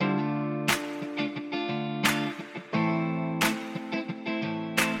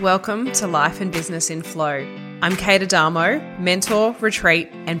Welcome to Life and Business in Flow. I'm Kate Adamo, mentor, retreat,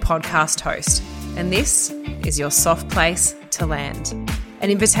 and podcast host, and this is your soft place to land. An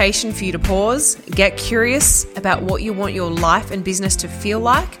invitation for you to pause, get curious about what you want your life and business to feel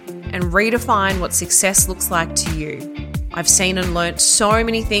like, and redefine what success looks like to you. I've seen and learnt so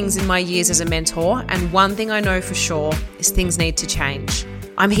many things in my years as a mentor, and one thing I know for sure is things need to change.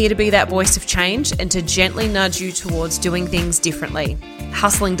 I'm here to be that voice of change and to gently nudge you towards doing things differently.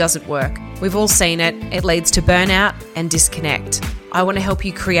 Hustling doesn't work. We've all seen it. It leads to burnout and disconnect. I want to help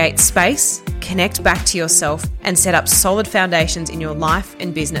you create space, connect back to yourself, and set up solid foundations in your life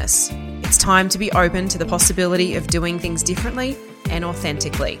and business. It's time to be open to the possibility of doing things differently and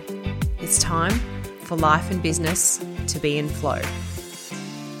authentically. It's time for life and business to be in flow.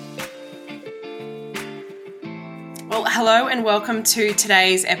 Well, hello and welcome to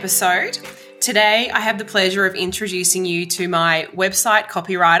today's episode. Today, I have the pleasure of introducing you to my website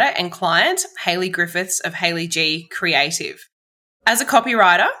copywriter and client, Hayley Griffiths of Hayley G Creative. As a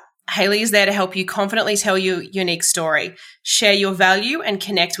copywriter, Hayley is there to help you confidently tell your unique story, share your value, and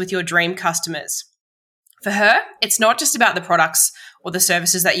connect with your dream customers. For her, it's not just about the products or the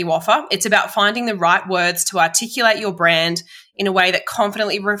services that you offer. It's about finding the right words to articulate your brand in a way that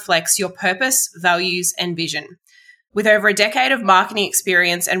confidently reflects your purpose, values, and vision. With over a decade of marketing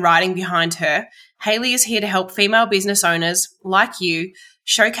experience and writing behind her, Hayley is here to help female business owners like you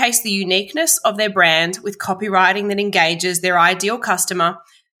showcase the uniqueness of their brand with copywriting that engages their ideal customer,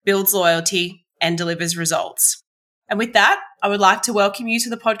 builds loyalty, and delivers results. And with that, I would like to welcome you to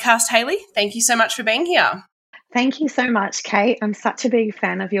the podcast, Hayley. Thank you so much for being here. Thank you so much, Kate. I'm such a big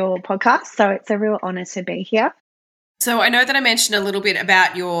fan of your podcast, so it's a real honour to be here. So I know that I mentioned a little bit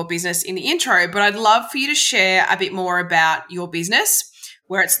about your business in the intro, but I'd love for you to share a bit more about your business,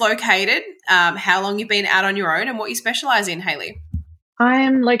 where it's located, how long you've been out on your own, and what you specialise in, Hayley. I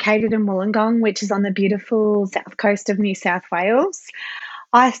am located in Wollongong, which is on the beautiful south coast of New South Wales.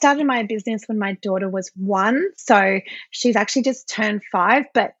 I started my business when my daughter was 1, so she's actually just turned 5,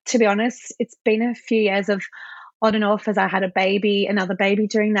 but to be honest, it's been a few years of on and off as I had another baby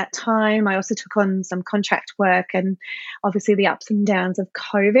during that time. I also took on some contract work and obviously the ups and downs of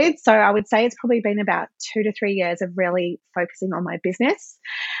COVID. So I would say it's probably been about 2 to 3 years of really focusing on my business.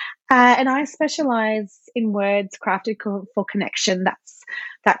 And I specialize in words crafted for connection.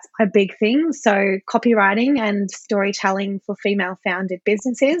 That's my big thing. So copywriting and storytelling for female-founded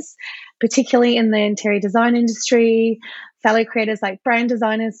businesses, particularly in the interior design industry, fellow creators like brand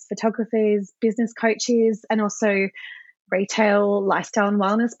designers, photographers, business coaches, and also retail, lifestyle, and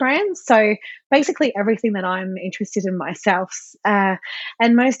wellness brands. So basically everything that I'm interested in myself.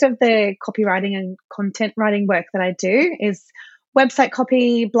 And most of the copywriting and content writing work that I do is website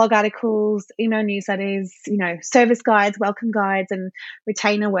copy, blog articles, email newsletters, service guides, welcome guides, and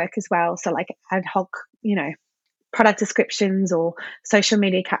retainer work as well. So like ad hoc, product descriptions or social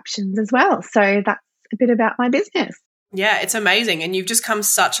media captions as well. So that's a bit about my business. Yeah, it's amazing. And you've just come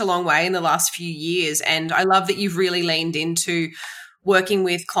such a long way in the last few years. And I love that you've really leaned into working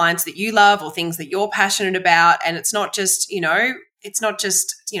with clients that you love or things that you're passionate about. And it's not just,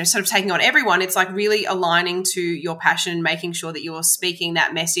 sort of taking on everyone. It's like really aligning to your passion and making sure that you're speaking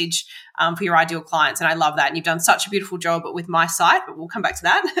that message for your ideal clients. And I love that. And you've done such a beautiful job with my site, but we'll come back to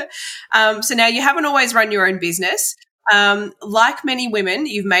that. So now you haven't always run your own business. Like many women,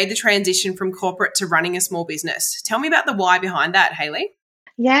 you've made the transition from corporate to running a small business. Tell me about the why behind that, Hayley.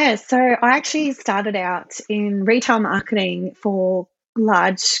 Yeah, so I actually started out in retail marketing for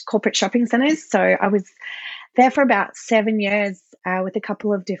large corporate shopping centres. So I was there for about 7 years with a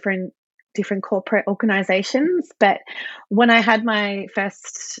couple of different corporate organisations. But when I had my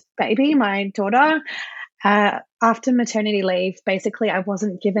first baby, my daughter, after maternity leave, basically I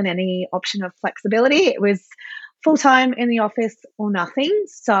wasn't given any option of flexibility. It was full-time in the office or nothing.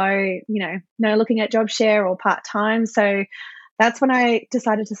 So, no looking at job share or part-time. So that's when I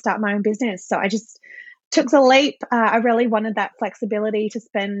decided to start my own business. So I just took the leap. I really wanted that flexibility to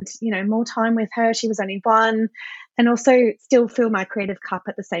spend, more time with her. She was only 1, and also still fill my creative cup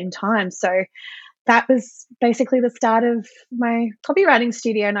at the same time. So that was basically the start of my copywriting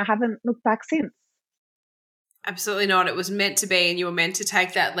studio, and I haven't looked back since. Absolutely not. It was meant to be, and you were meant to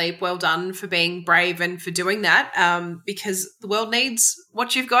take that leap. Well done for being brave and for doing that, because the world needs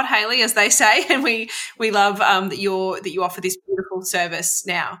what you've got, Hayley, as they say, and we love that you offer this beautiful service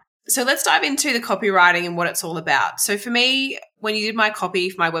now. So let's dive into the copywriting and what it's all about. So for me, when you did my copy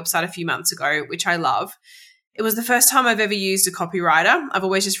for my website a few months ago, which I love, It was the first time I've ever used a copywriter. I've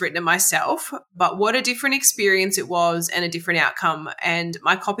always just written it myself, but what a different experience it was and a different outcome. And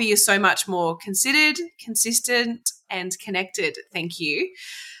my copy is so much more considered, consistent, and connected. Thank you.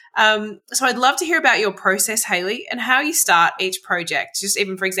 So I'd love to hear about your process, Hayley, and how you start each project, just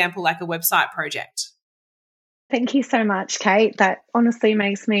even, for example, like a website project. Thank you so much, Kate. That honestly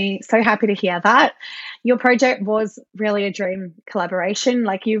makes me so happy to hear that. Your project was really a dream collaboration.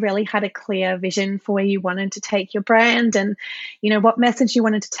 Like, you really had a clear vision for where you wanted to take your brand and, what message you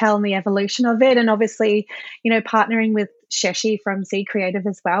wanted to tell and the evolution of it. And obviously, partnering with Sheshi from Z Creative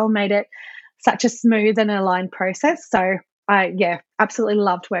as well made it such a smooth and aligned process. So I, absolutely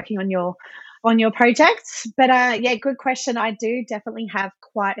loved working on your project. But good question. I do definitely have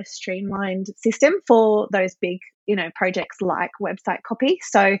quite a streamlined system for those big, projects like website copy.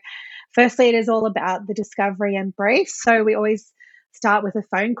 So firstly, it is all about the discovery and brief. So we always start with a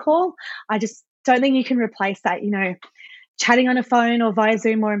phone call. I just don't think you can replace that, chatting on a phone or via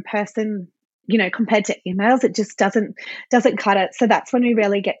Zoom or in person, compared to emails. It just doesn't cut it. So that's when we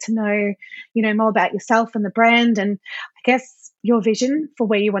really get to know, more about yourself and the brand, and I guess your vision for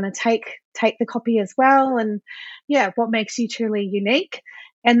where you want to take the copy as well, and what makes you truly unique.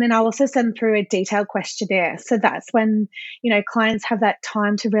 And then I'll also send through a detailed questionnaire. So that's when, clients have that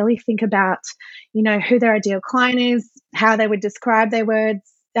time to really think about, who their ideal client is, how they would describe their words,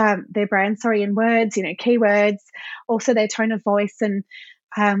 their brand, in words, keywords, also their tone of voice, and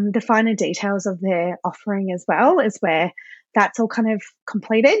the finer details of their offering as well, is where that's all kind of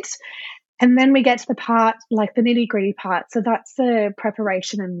completed. And then we get to the part, like the nitty gritty part. So that's the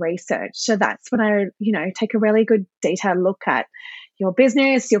preparation and research. So that's when I, take a really good detailed look at your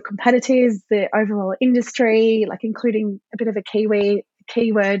business, your competitors, the overall industry, like including a bit of a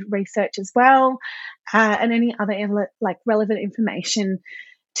keyword research as well, and any other relevant information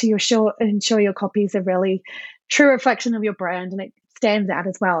to ensure your copy is a really true reflection of your brand and it stands out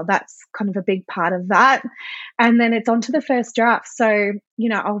as well. That's kind of a big part of that. And then it's on to the first draft. So,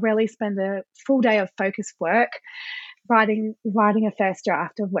 I'll really spend a full day of focused work writing a first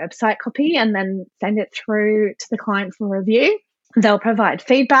draft of website copy and then send it through to the client for review. They'll provide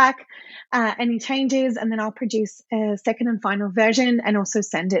feedback, any changes, and then I'll produce a second and final version and also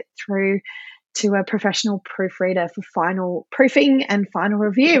send it through to a professional proofreader for final proofing and final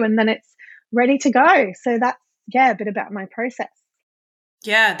review. And then it's ready to go. So that's, a bit about my process.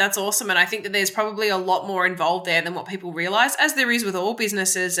 Yeah, that's awesome. And I think that there's probably a lot more involved there than what people realize, as there is with all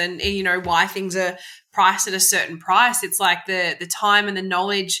businesses, and why things are priced at a certain price. It's like the time and the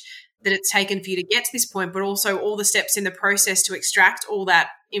knowledge that it's taken for you to get to this point, but also all the steps in the process to extract all that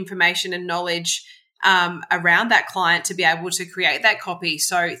information and knowledge around that client to be able to create that copy.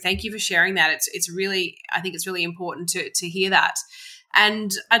 So thank you for sharing that. I think it's really important to hear that.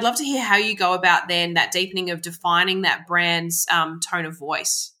 And I'd love to hear how you go about then that deepening of defining that brand's tone of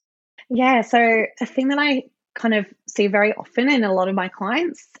voice. Yeah, so a thing that I kind of see very often in a lot of my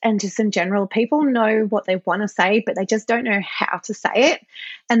clients and just in general, people know what they want to say, but they just don't know how to say it.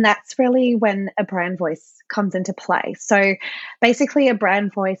 And that's really when a brand voice comes into play. So basically a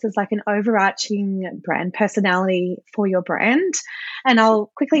brand voice is like an overarching brand personality for your brand. And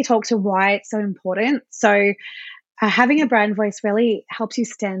I'll quickly talk to why it's so important. So having a brand voice really helps you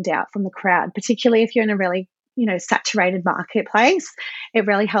stand out from the crowd, particularly if you're in a really, saturated marketplace. It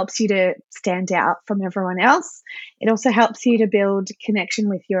really helps you to stand out from everyone else. It also helps you to build connection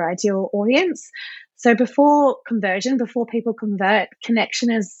with your ideal audience. So before people convert,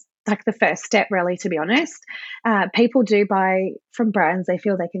 connection is like the first step, really, to be honest. People do buy from brands they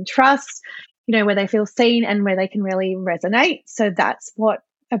feel they can trust, where they feel seen and where they can really resonate. So that's what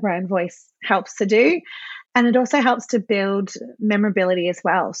a brand voice helps to do. And it also helps to build memorability as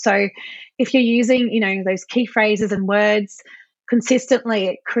well. So if you're using, those key phrases and words consistently,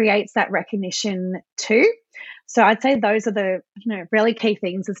 it creates that recognition too. So I'd say those are the, really key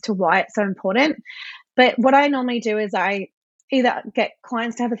things as to why it's so important. But what I normally do is I either get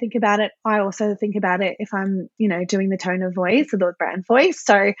clients to have a think about it. I also think about it if I'm, doing the tone of voice or the brand voice.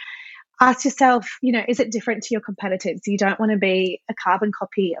 So ask yourself, is it different to your competitors? You don't want to be a carbon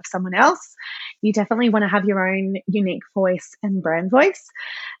copy of someone else. You definitely want to have your own unique voice and brand voice.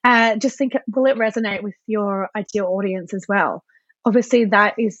 Just think, will it resonate with your ideal audience as well? Obviously,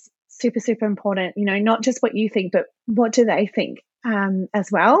 that is super, super important, not just what you think, but what do they think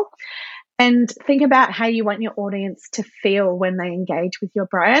as well? And think about how you want your audience to feel when they engage with your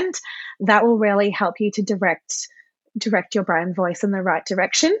brand. That will really help you to direct your brand voice in the right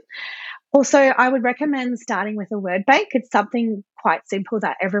direction. Also, I would recommend starting with a word bank. It's something quite simple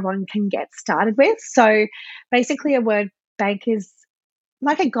that everyone can get started with. So basically a word bank is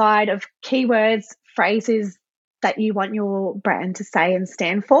like a guide of keywords, phrases, that you want your brand to say and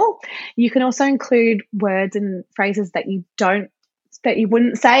stand for. You can also include words and phrases that you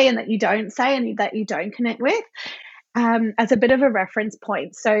wouldn't say and that you don't say and that you don't connect with, as a bit of a reference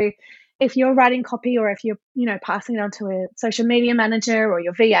point. So if you're writing copy, or if you're, passing it on to a social media manager or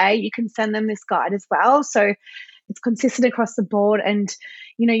your VA, you can send them this guide as well. So it's consistent across the board, and,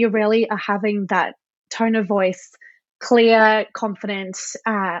 you really are having that tone of voice clear, confident,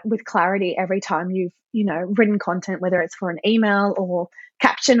 with clarity every time you've, written content, whether it's for an email or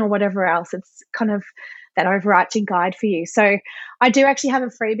caption or whatever else. It's kind of that overarching guide for you. So I do actually have a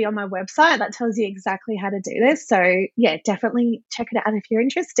freebie on my website that tells you exactly how to do this. So yeah, definitely check it out if you're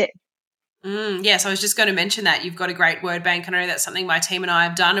interested. Yes, I was just going to mention that you've got a great word bank. I know that's something my team and I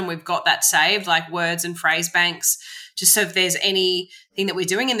have done, and we've got that saved, like words and phrase banks, just so if there's anything that we're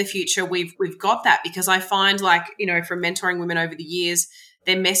doing in the future, we've got that, because I find, like, from mentoring women over the years,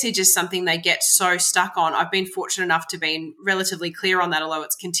 their message is something they get so stuck on. I've been fortunate enough to be relatively clear on that, although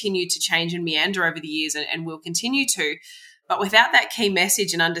it's continued to change and meander over the years, and will continue to. But without that key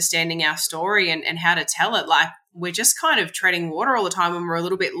message and understanding our story and how to tell it, like, we're just kind of treading water all the time when we're a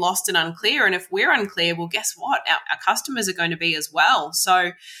little bit lost and unclear. And if we're unclear, well, guess what? Our customers are going to be as well.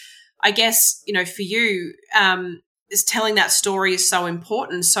 So I guess, for you, is telling that story is so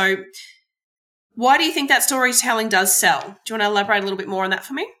important. So why do you think that storytelling does sell? Do you want to elaborate a little bit more on that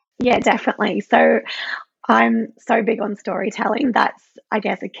for me? Yeah, definitely. So I'm so big on storytelling. That's, I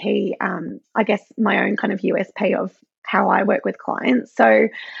guess, a key, my own kind of USP of how I work with clients. So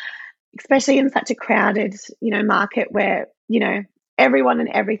especially in such a crowded, market where, everyone and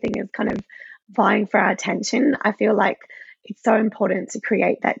everything is kind of vying for our attention, I feel like it's so important to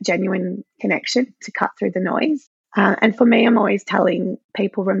create that genuine connection to cut through the noise. And for me, I'm always telling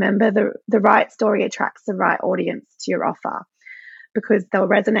people, remember, the right story attracts the right audience to your offer, because they'll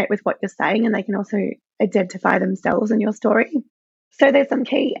resonate with what you're saying, and they can also identify themselves in your story. So there's some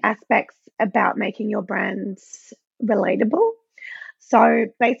key aspects about making your brand relatable. So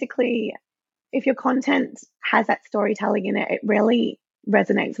basically, if your content has that storytelling in it, it really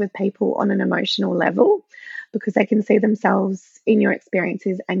resonates with people on an emotional level, because they can see themselves in your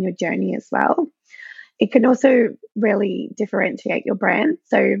experiences and your journey as well. It can also really differentiate your brand.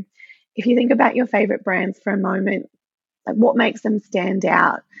 So if you think about your favorite brands for a moment, like, what makes them stand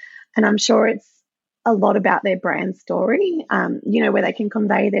out? And I'm sure it's a lot about their brand story, where they can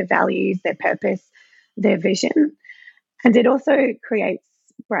convey their values, their purpose, their vision. And it also creates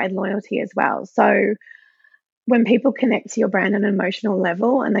brand loyalty as well. So when people connect to your brand on an emotional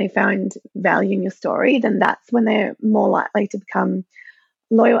level and they find value in your story, then that's when they're more likely to become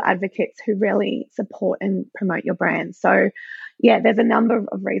loyal advocates who really support and promote your brand. So yeah, there's a number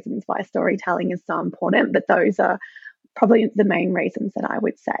of reasons why storytelling is so important, but those are probably the main reasons that I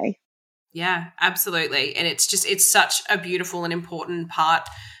would say. Yeah, absolutely. And it's such a beautiful and important part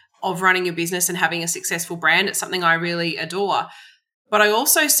of running your business and having a successful brand. It's something I really adore. But I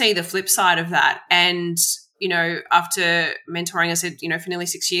also see the flip side of that. And, after mentoring, I said, for nearly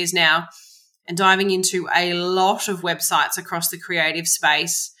 6 years now, and diving into a lot of websites across the creative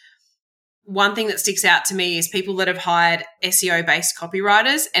space, one thing that sticks out to me is people that have hired SEO-based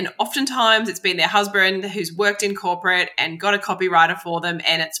copywriters, and oftentimes it's been their husband who's worked in corporate and got a copywriter for them,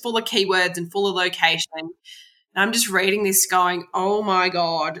 and it's full of keywords and full of location. And I'm just reading this going, oh my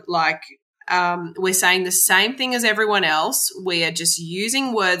God, we're saying the same thing as everyone else. We are just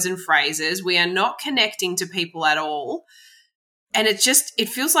using words and phrases. We are not connecting to people at all. And it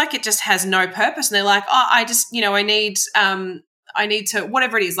feels like it just has no purpose. And they're like, oh, I need to,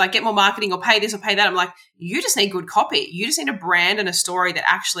 whatever it is, like get more marketing or pay this or pay that. I'm like, you just need good copy. You just need a brand and a story that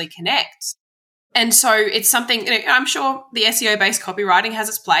actually connects. And so it's something, I'm sure the SEO-based copywriting has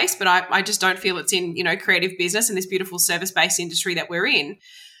its place, but I just don't feel it's in, creative business and this beautiful service-based industry that we're in.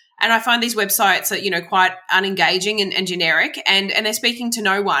 And I find these websites are, quite unengaging and generic, and they're speaking to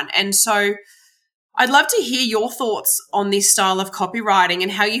no one. And so I'd love to hear your thoughts on this style of copywriting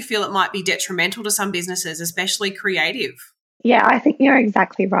and how you feel it might be detrimental to some businesses, especially creative. Yeah, I think you're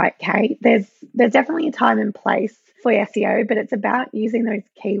exactly right, Kate. There's definitely a time and place for SEO, but it's about using those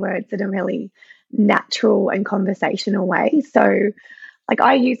keywords in a really natural and conversational way. So like,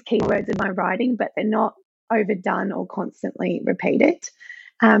 I use keywords in my writing, but they're not overdone or constantly repeated.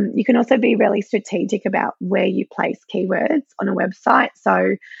 You can also be really strategic about where you place keywords on a website.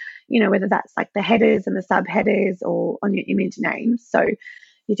 So, whether that's like the headers and the subheaders or on your image names. So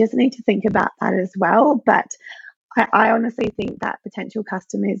you just need to think about that as well. But I honestly think that potential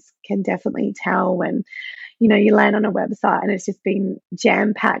customers can definitely tell when, you land on a website and it's just been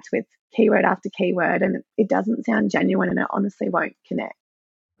jam-packed with keyword after keyword, and it doesn't sound genuine, and it honestly won't connect.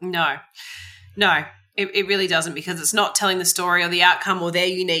 No. It really doesn't, because it's not telling the story or the outcome or their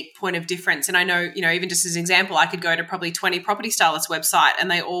unique point of difference. And I know, even just as an example, I could go to probably 20 property stylists' website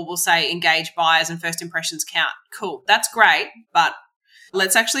and they all will say engage buyers and first impressions count. Cool. That's great. But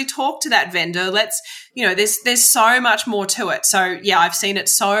let's actually talk to that vendor. There's so much more to it. So yeah, I've seen it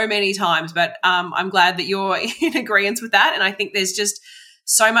so many times, but I'm glad that you're in agreement with that. And I think there's just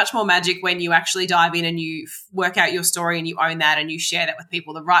so much more magic when you actually dive in and you work out your story and you own that and you share that with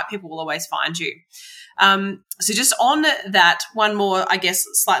people. The right people will always find you. So just on that, one more, I guess,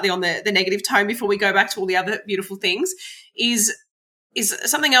 slightly on the negative tone before we go back to all the other beautiful things, is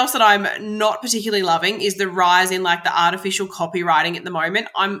something else that I'm not particularly loving is the rise in like the artificial copywriting at the moment.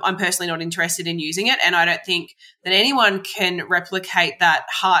 I'm personally not interested in using it, and I don't think that anyone can replicate that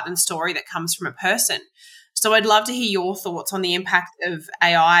heart and story that comes from a person. So I'd love to hear your thoughts on the impact of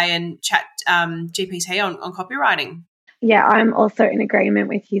AI and chat GPT on copywriting. Yeah, I'm also in agreement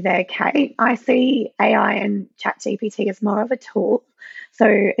with you there, Kate. I see AI and ChatGPT as more of a tool. So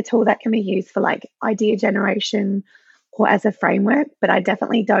a tool that can be used for like idea generation or as a framework, but I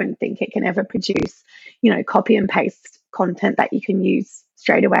definitely don't think it can ever produce, copy and paste content that you can use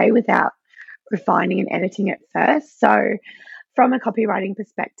straight away without refining and editing it first. So from a copywriting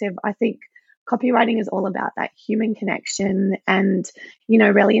perspective, I think copywriting is all about that human connection and,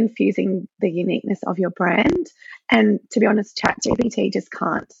 really infusing the uniqueness of your brand. And to be honest, ChatGPT just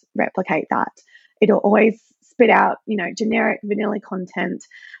can't replicate that. It'll always spit out, generic vanilla content,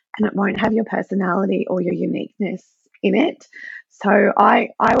 and it won't have your personality or your uniqueness in it. So I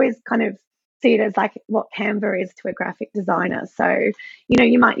always kind of see it as like what Canva is to a graphic designer. So,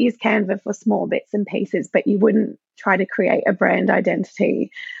 you might use Canva for small bits and pieces, but you wouldn't try to create a brand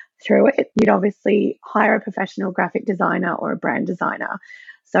identity through it. You'd obviously hire a professional graphic designer or a brand designer.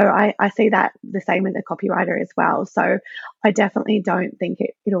 So I see that the same with a copywriter as well. So I definitely don't think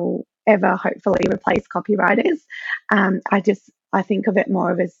it'll ever hopefully replace copywriters. I think of it more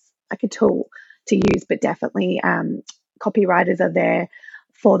of as like a tool to use, but definitely copywriters are there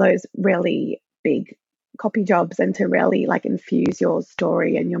for those really big copy jobs and to really like infuse your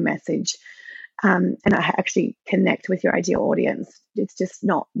story and your message. And I actually connect with your ideal audience. It's just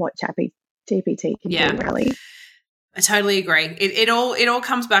not what GPT can do, really. I totally agree. It all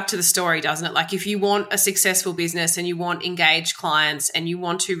comes back to the story, doesn't it? Like if you want a successful business and you want engaged clients and you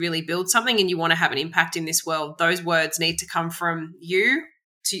want to really build something and you want to have an impact in this world, those words need to come from you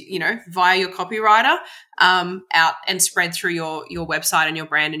to, via your copywriter out and spread through your website and your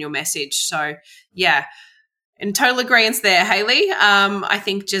brand and your message. So yeah, in total agreement there, Hayley. I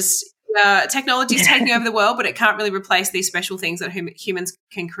think just technology is taking over the world, but it can't really replace these special things that humans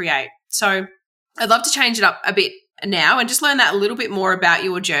can create. So I'd love to change it up a bit now and just learn that a little bit more about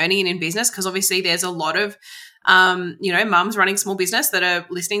your journey and in business, because obviously there's a lot of, mums running small business that are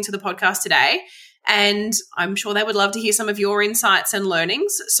listening to the podcast today, and I'm sure they would love to hear some of your insights and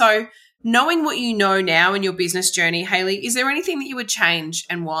learnings. So knowing what you know now in your business journey, Hayley, is there anything that you would change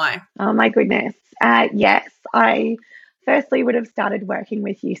and why? Oh, my goodness. Yes, I firstly would have started working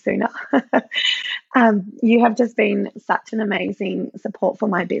with you sooner. You have just been such an amazing support for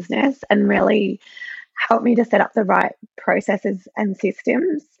my business and really helped me to set up the right processes and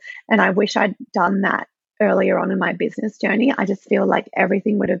systems. And I wish I'd done that earlier on in my business journey. I just feel like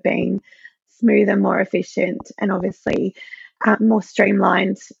everything would have been smoother, more efficient, and obviously more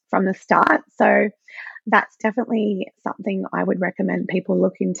streamlined from the start. So that's definitely something I would recommend people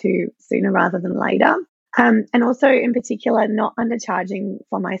look into sooner rather than later. And also in particular, not undercharging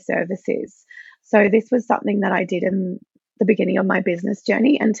for my services. So this was something that I did in the beginning of my business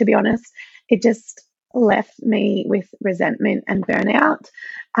journey. And to be honest, it just left me with resentment and burnout,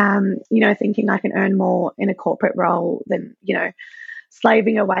 thinking I can earn more in a corporate role than,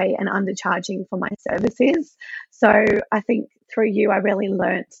 slaving away and undercharging for my services. So I think through you, I really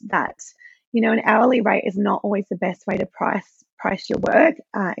learnt that, an hourly rate is not always the best way to price your work,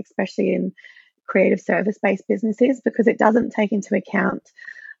 especially in creative service-based businesses, because it doesn't take into account,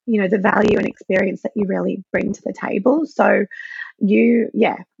 the value and experience that you really bring to the table. So you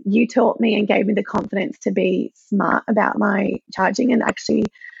taught me and gave me the confidence to be smart about my charging and actually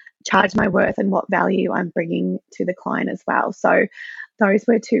charge my worth and what value I'm bringing to the client as well. So those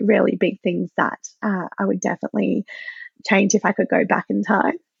were two really big things that I would definitely change if I could go back in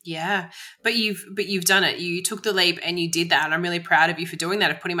time. Yeah, but you've done it. You took the leap and you did that. And I'm really proud of you for doing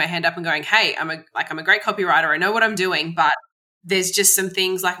that, of putting my hand up and going, hey, I'm a great copywriter. I know what I'm doing, but there's just some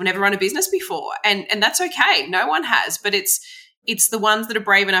things like I've never run a business before, and that's okay. No one has, but it's it's the ones that are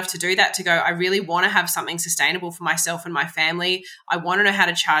brave enough to do that, to go, I really want to have something sustainable for myself and my family. I want to know how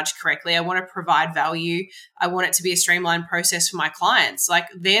to charge correctly. I want to provide value. I want it to be a streamlined process for my clients. Like,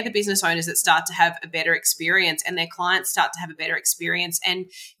 they're the business owners that start to have a better experience, and their clients start to have a better experience. And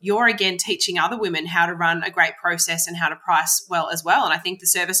you're, again, teaching other women how to run a great process and how to price well as well. And I think the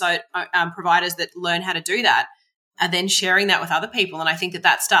service providers that learn how to do that are then sharing that with other people. And I think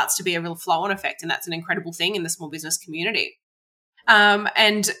that starts to be a real flow-on effect, and that's an incredible thing in the small business community.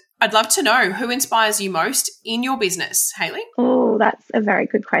 And I'd love to know, who inspires you most in your business, Hayley? Oh, that's a very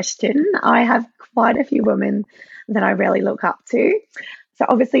good question. I have quite a few women that I really look up to. So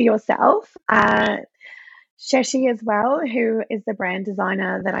obviously yourself, Sheshi as well, who is the brand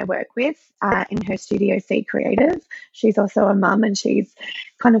designer that I work with in her studio, C Creative. She's also a mum, and she's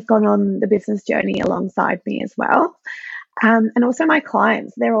kind of gone on the business journey alongside me as well. And also my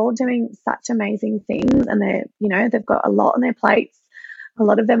clients, they're all doing such amazing things, and they've got a lot on their plates. A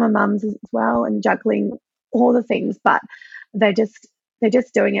lot of them are mums as well, and juggling all the things, but they're just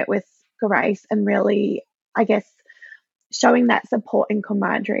doing it with grace, and really, I guess, showing that support and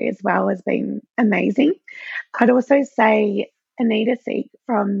camaraderie as well has been amazing. I'd also say Anita Seek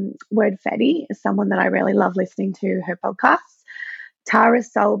from Word Fetty is someone that I really love listening to her podcast. Tara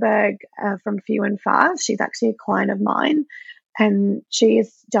Solberg from Few and Far, she's actually a client of mine, and she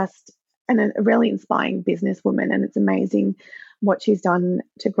is just a really inspiring businesswoman, and it's amazing what she's done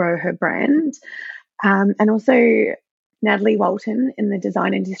to grow her brand. And also Natalie Walton in the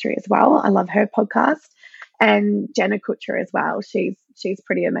design industry as well. I love her podcast. And Jenna Kutcher as well. She's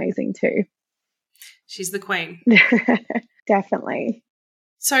pretty amazing too. She's the queen. Definitely.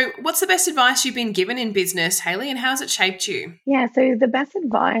 So what's the best advice you've been given in business, Hayley, and how has it shaped you? Yeah, so the best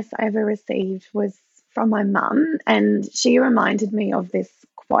advice I ever received was from my mum, and she reminded me of this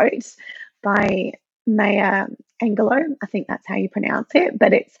quote by Maya Angelou. I think that's how you pronounce it,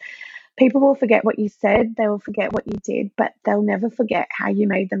 but it's, people will forget what you said, they will forget what you did, but they'll never forget how you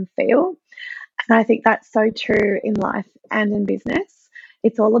made them feel. And I think that's so true in life and in business.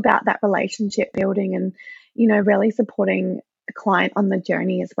 It's all about that relationship building and, really supporting a client on the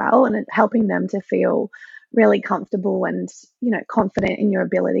journey as well, and helping them to feel really comfortable and, confident in your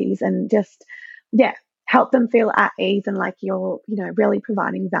abilities, and just, help them feel at ease and like you're, really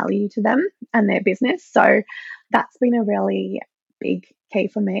providing value to them and their business. So that's been a really big key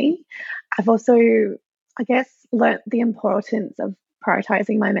for me. I've also, I guess, learnt the importance of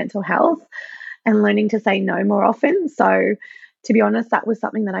prioritizing my mental health and learning to say no more often. So to be honest, that was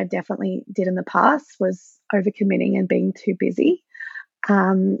something that I definitely did in the past, was overcommitting and being too busy.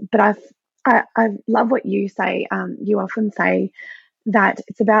 But I love what you say. You often say that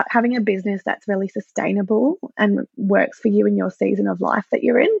it's about having a business that's really sustainable and works for you in your season of life that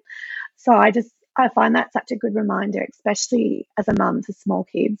you're in. So I find that such a good reminder, especially as a mum to small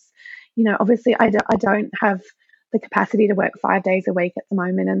kids. Obviously I don't have the capacity to work 5 days a week at the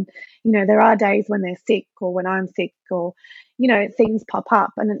moment. And, there are days when they're sick, or when I'm sick, or, things pop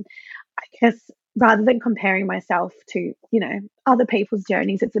up. And I guess rather than comparing myself to, other people's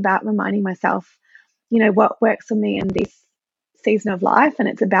journeys, it's about reminding myself, what works for me in this season of life. And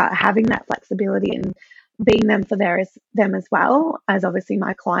it's about having that flexibility and being them for them as well as obviously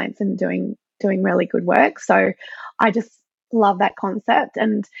my clients, and doing really good work. So I just love that concept,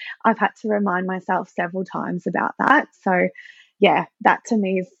 and I've had to remind myself several times about that. So yeah, that to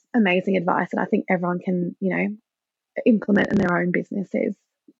me is amazing advice, and I think everyone can, implement in their own businesses.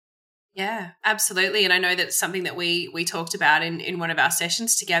 Yeah, absolutely. And I know that's something that we talked about in one of our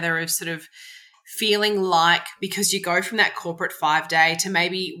sessions together, of sort of feeling like, because you go from that corporate 5-day to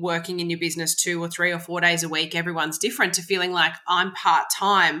maybe working in your business 2 or 3 or 4 days a week, everyone's different, to feeling like I'm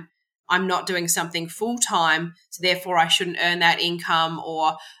part-time, I'm not doing something full-time, so therefore I shouldn't earn that income,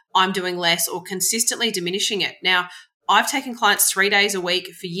 or I'm doing less, or consistently diminishing it. Now, I've taken clients 3 days a week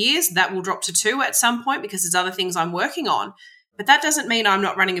for years. That will drop to 2 at some point because there's other things I'm working on. But that doesn't mean I'm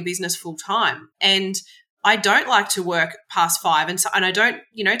not running a business full-time. And I don't like to work past 5, and I don't,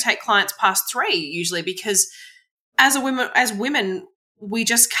 take clients past 3 usually, because as women, we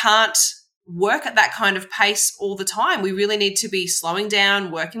just can't work at that kind of pace all the time. We really need to be slowing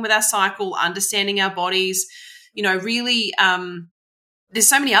down, working with our cycle, understanding our bodies, really, there's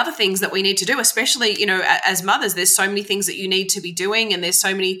so many other things that we need to do, especially, as mothers, there's so many things that you need to be doing, and there's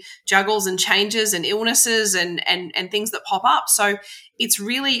so many juggles and changes and illnesses and things that pop up. So it's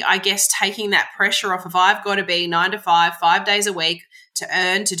really, I guess, taking that pressure off of, I've got to be 9 to 5, 5 days a week to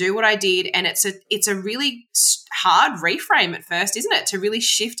earn, to do what I did. And it's a really hard reframe at first, isn't it? To really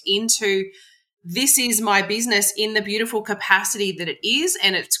shift into this is my business in the beautiful capacity that it is,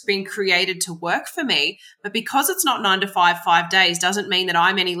 and it's been created to work for me. But because it's not 9 to 5, 5 days, doesn't mean that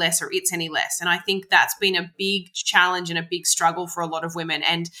I'm any less or it's any less. And I think that's been a big challenge and a big struggle for a lot of women.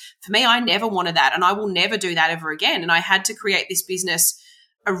 And for me, I never wanted that, and I will never do that ever again. And I had to create this business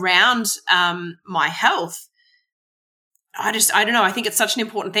around my health. I don't know. I think it's such an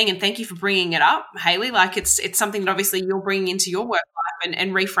important thing, and thank you for bringing it up, Hayley. Like it's something that obviously you're bringing into your work life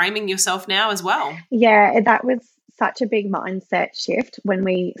and reframing yourself now as well. Yeah, that was such a big mindset shift when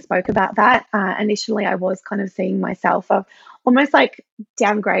we spoke about that. Initially, I was kind of seeing myself of almost like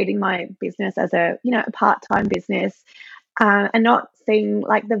downgrading my business as a part-time business, and not seeing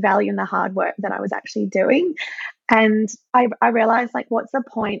like the value and the hard work that I was actually doing. And I realized, like, what's the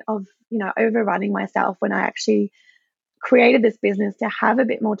point of overrunning myself when I actually created this business to have a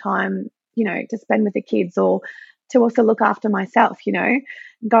bit more time, to spend with the kids, or to also look after myself,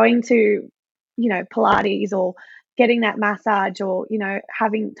 going to, Pilates, or getting that massage, or,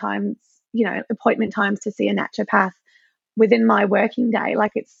 having times, appointment times to see a naturopath within my working day.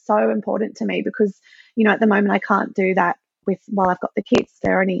 Like, it's so important to me because, at the moment I can't do that while I've got the kids.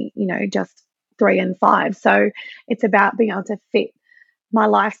 They're only, just 3 and 5. So it's about being able to fit my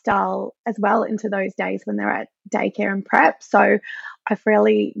lifestyle as well into those days when they're at daycare and prep. So I've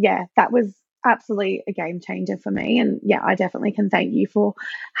really, that was absolutely a game changer for me. And I definitely can thank you for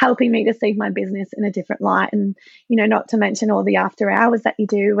helping me to see my business in a different light. And, not to mention all the after hours that you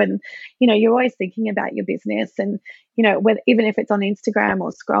do. And, you're always thinking about your business, and, even if it's on Instagram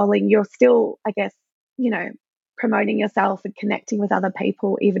or scrolling, you're still, I guess, promoting yourself and connecting with other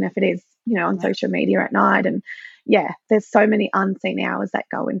people, even if it is, on social media at night. And there's so many unseen hours that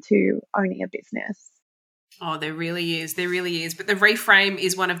go into owning a business. Oh, there really is. There really is. But the reframe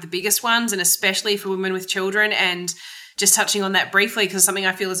is one of the biggest ones, and especially for women with children. And just touching on that briefly, because something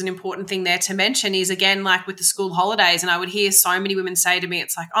I feel is an important thing there to mention is, again, like with the school holidays, and I would hear so many women say to me,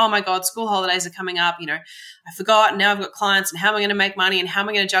 it's like, oh my God, school holidays are coming up. I forgot, and now I've got clients, and how am I going to make money, and how am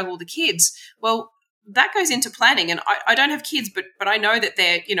I going to juggle the kids? Well, that goes into planning. And I don't have kids, but I know that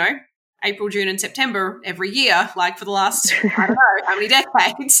they're, April, June, and September every year, like for the last, I don't know how many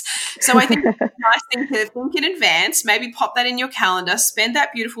decades. So I think it's a nice thing to think in advance, maybe pop that in your calendar, spend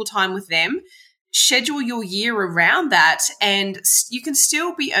that beautiful time with them, schedule your year around that, and you can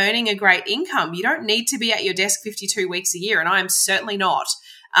still be earning a great income. You don't need to be at your desk 52 weeks a year, and I am certainly not,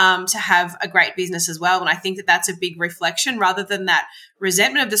 to have a great business as well. And I think that that's a big reflection, rather than that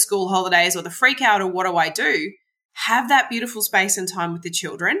resentment of the school holidays or the freak out or what do I do. Have that beautiful space and time with the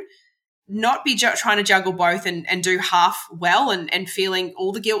children. Not be trying to juggle both and do half well and feeling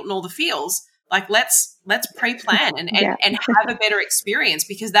all the guilt and all the feels. Like let's pre-plan and have a better experience,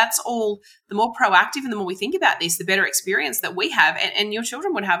 because that's all, the more proactive and the more we think about this, the better experience that we have and your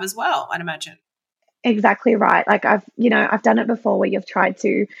children would have as well, I'd imagine. Exactly right. Like I've done it before where you've tried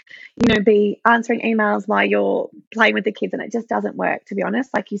to, be answering emails while you're playing with the kids, and it just doesn't work, to be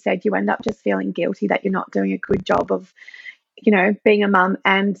honest. Like you said, you end up just feeling guilty that you're not doing a good job of, being a mum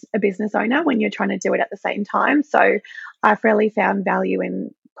and a business owner when you're trying to do it at the same time. So I've really found value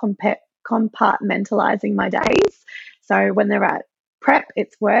in compartmentalizing my days. So when they're at prep,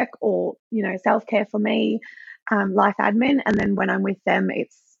 it's work or, self-care for me, life admin. And then when I'm with them,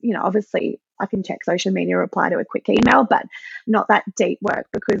 it's, obviously I can check social media, reply to a quick email, but not that deep work,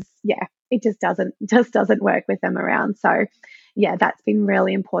 because it just doesn't work with them around. So that's been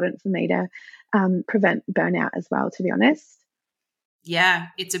really important for me to prevent burnout as well, to be honest. Yeah,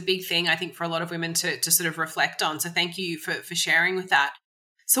 it's a big thing, I think, for a lot of women to sort of reflect on. So thank you for sharing with that.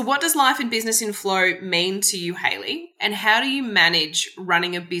 So what does life and business in flow mean to you, Hayley? And how do you manage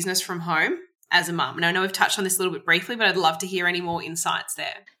running a business from home as a mum? And I know we've touched on this a little bit briefly, but I'd love to hear any more insights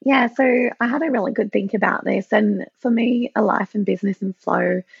there. Yeah, so I had a really good think about this. And for me, a life and business in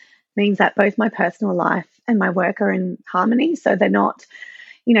flow means that both my personal life and my work are in harmony. So they're not,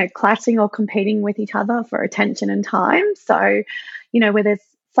 clashing or competing with each other for attention and time. So, where there's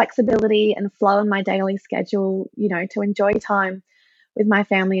flexibility and flow in my daily schedule, to enjoy time with my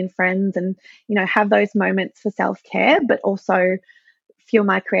family and friends, and, have those moments for self-care, but also fuel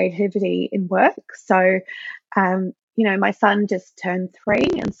my creativity in work. So, my son just turned 3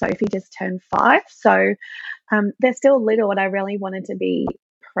 and Sophie just turned 5. So they're still little, and I really wanted to be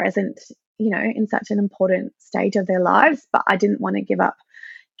present, in such an important stage of their lives, but I didn't want to give up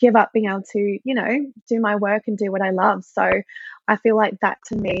being able to, do my work and do what I love. So I feel like that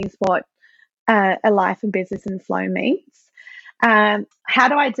to me is what a life and business in flow means. How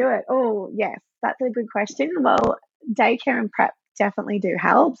do I do it? Oh, yes, that's a good question. Well, daycare and prep definitely do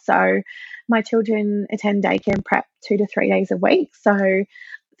help. So my children attend daycare and prep 2 to 3 days a week. So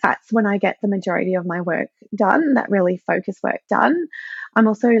that's when I get the majority of my work done, that really focused work done. I'm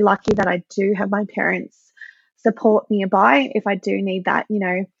also lucky that I do have my parents support nearby if I do need that,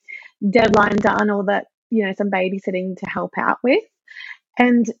 deadline done or that, some babysitting to help out with.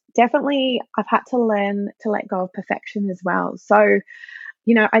 And definitely I've had to learn to let go of perfection as well. So,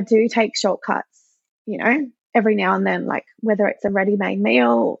 I do take shortcuts, every now and then, like whether it's a ready-made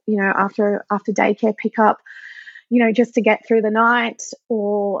meal, after daycare pickup, just to get through the night,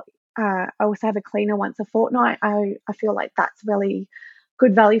 or I also have a cleaner once a fortnight. I feel like that's really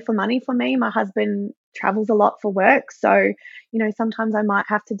good value for money for me. My husband travels a lot for work. So, sometimes I might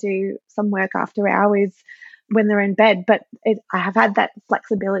have to do some work after hours when they're in bed, but I have had that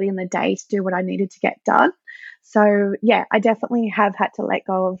flexibility in the day to do what I needed to get done. So, yeah, I definitely have had to let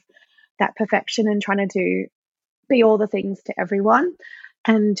go of that perfection and trying to be all the things to everyone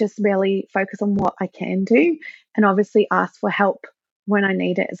and just really focus on what I can do and obviously ask for help when I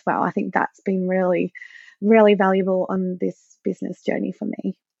need it as well. I think that's been really, really valuable on this business journey for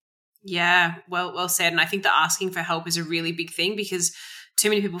me. Yeah, well said. And I think that asking for help is a really big thing, because too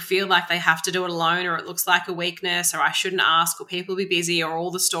many people feel like they have to do it alone, or it looks like a weakness, or I shouldn't ask, or people will be busy, or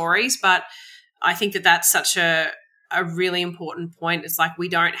all the stories. But I think that that's such a really important point. It's like we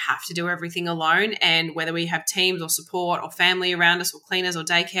don't have to do everything alone. And whether we have teams or support or family around us or cleaners or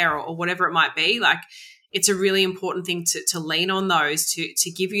daycare or whatever it might be, like it's a really important thing to lean on those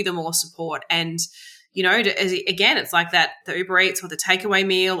to give you the more support. And again, it's like that, the Uber Eats or the takeaway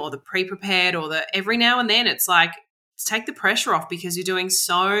meal or the pre-prepared or the every now and then, it's like, take the pressure off, because you're doing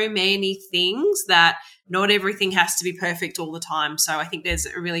so many things that not everything has to be perfect all the time. So I think there's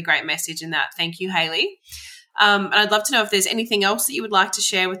a really great message in that. Thank you, Hayley. And I'd love to know if there's anything else that you would like to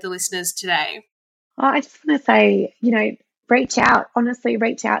share with the listeners today. I just want to say, reach out. Honestly,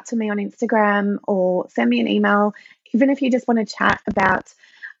 reach out to me on Instagram or send me an email, even if you just want to chat about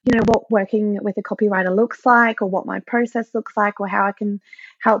what working with a copywriter looks like, or what my process looks like, or how I can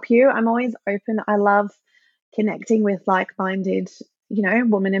help you. I'm always open. I love connecting with like-minded,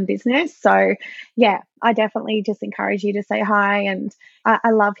 women in business. So yeah, I definitely just encourage you to say hi. And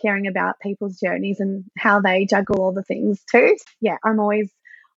I love hearing about people's journeys and how they juggle all the things too. Yeah, I'm always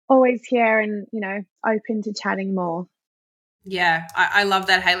here and, open to chatting more. Yeah, I love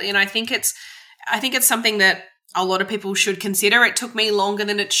that, Hayley. And I think it's something that a lot of people should consider. It took me longer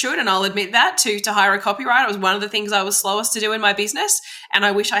than it should, and I'll admit that, to hire a copywriter. It was one of the things I was slowest to do in my business, and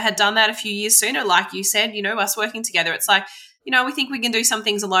I wish I had done that a few years sooner. Like you said, us working together, it's like, we think we can do some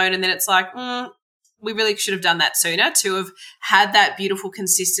things alone, and then it's like, we really should have done that sooner, to have had that beautiful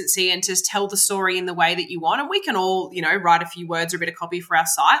consistency and to tell the story in the way that you want. And we can all, write a few words or a bit of copy for our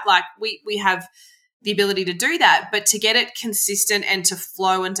site. Like we have the ability to do that, but to get it consistent and to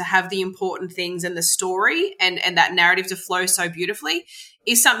flow and to have the important things and the story and that narrative to flow so beautifully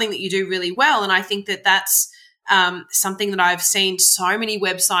is something that you do really well. And I think that that's something that I've seen so many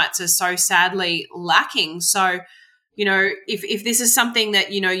websites are so sadly lacking. So, if this is something that,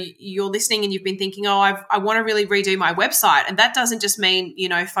 you're listening and you've been thinking, I want to really redo my website. And that doesn't just mean,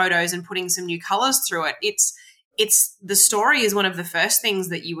 photos and putting some new colors through it. It's the story is one of the first things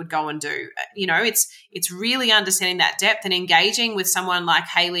that you would go and do. It's really understanding that depth and engaging with someone like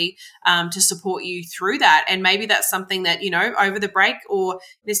Hayley to support you through that. And maybe that's something that, over the break or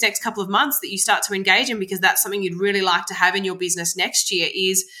this next couple of months that you start to engage in, because that's something you'd really like to have in your business next year,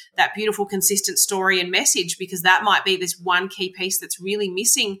 is that beautiful, consistent story and message, because that might be this one key piece that's really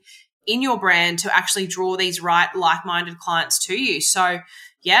missing in your brand to actually draw these right like-minded clients to you. So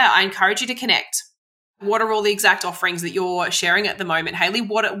yeah, I encourage you to connect. What are all the exact offerings that you're sharing at the moment, Hayley?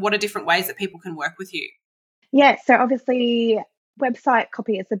 What are different ways that people can work with you? Yeah, so obviously website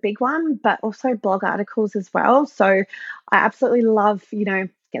copy is a big one, but also blog articles as well. So I absolutely love,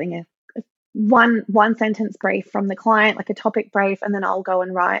 getting a one sentence brief from the client, like a topic brief, and then I'll go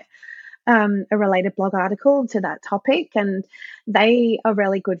and write a related blog article to that topic. And they are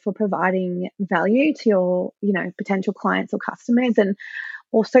really good for providing value to your, potential clients or customers, and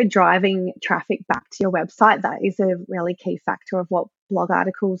also driving traffic back to your website. That is a really key factor of what blog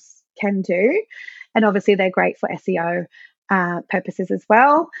articles can do. And obviously they're great for SEO purposes as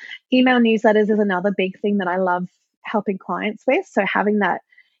well. Email newsletters is another big thing that I love helping clients with. So having that,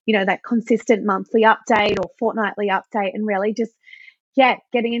 that consistent monthly update or fortnightly update, and really just,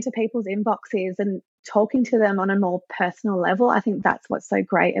 getting into people's inboxes and talking to them on a more personal level. I think that's what's so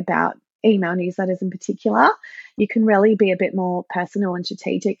great about email newsletters in particular. You can really be a bit more personal and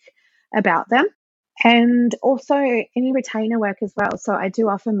strategic about them. And also any retainer work as well. So I do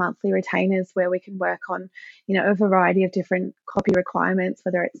offer monthly retainers where we can work on, a variety of different copy requirements,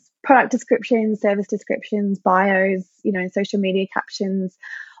 whether it's product descriptions, service descriptions, bios, social media captions,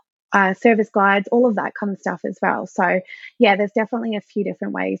 service guides, all of that kind of stuff as well. So yeah, there's definitely a few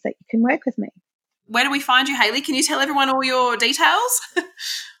different ways that you can work with me. Where do we find you, Hayley? Can you tell everyone all your details?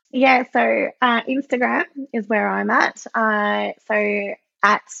 Yeah, so Instagram is where I'm at. So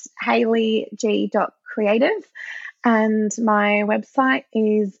at hayleyg.creative, and my website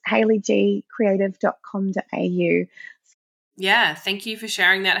is hayleygcreative.com.au. Yeah, thank you for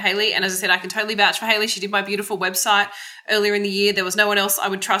sharing that, Hayley. And as I said, I can totally vouch for Hayley. She did my beautiful website earlier in the year. There was no one else I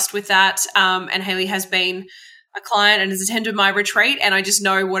would trust with that. And Hayley has been a client and has attended my retreat, and I just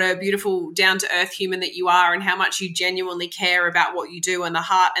know what a beautiful, down-to-earth human that you are and how much you genuinely care about what you do and the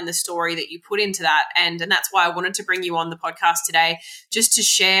heart and the story that you put into that. And that's why I wanted to bring you on the podcast today, just to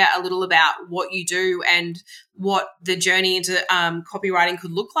share a little about what you do and what the journey into copywriting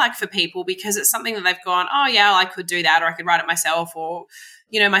could look like for people, because it's something that they've gone, oh, yeah, I could do that, or I could write it myself, or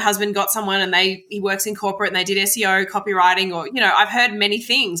my husband got someone and he works in corporate and they did SEO, copywriting, or, I've heard many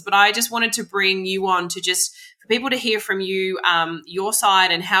things, but I just wanted to bring you on to just for people to hear from you, your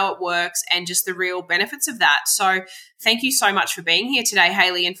side and how it works and just the real benefits of that. So thank you so much for being here today,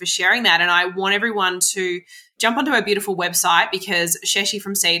 Hayley, and for sharing that. And I want everyone to jump onto our beautiful website, because Sheshi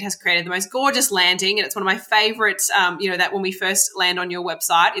from Seed has created the most gorgeous landing, and it's one of my favorites, that when we first land on your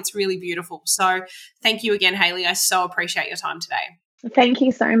website, it's really beautiful. So thank you again, Hayley. I so appreciate your time today. Thank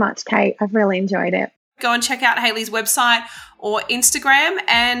you so much, Kate. I've really enjoyed it. Go and check out Hayley's website or Instagram,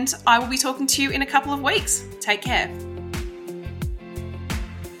 and I will be talking to you in a couple of weeks. Take care.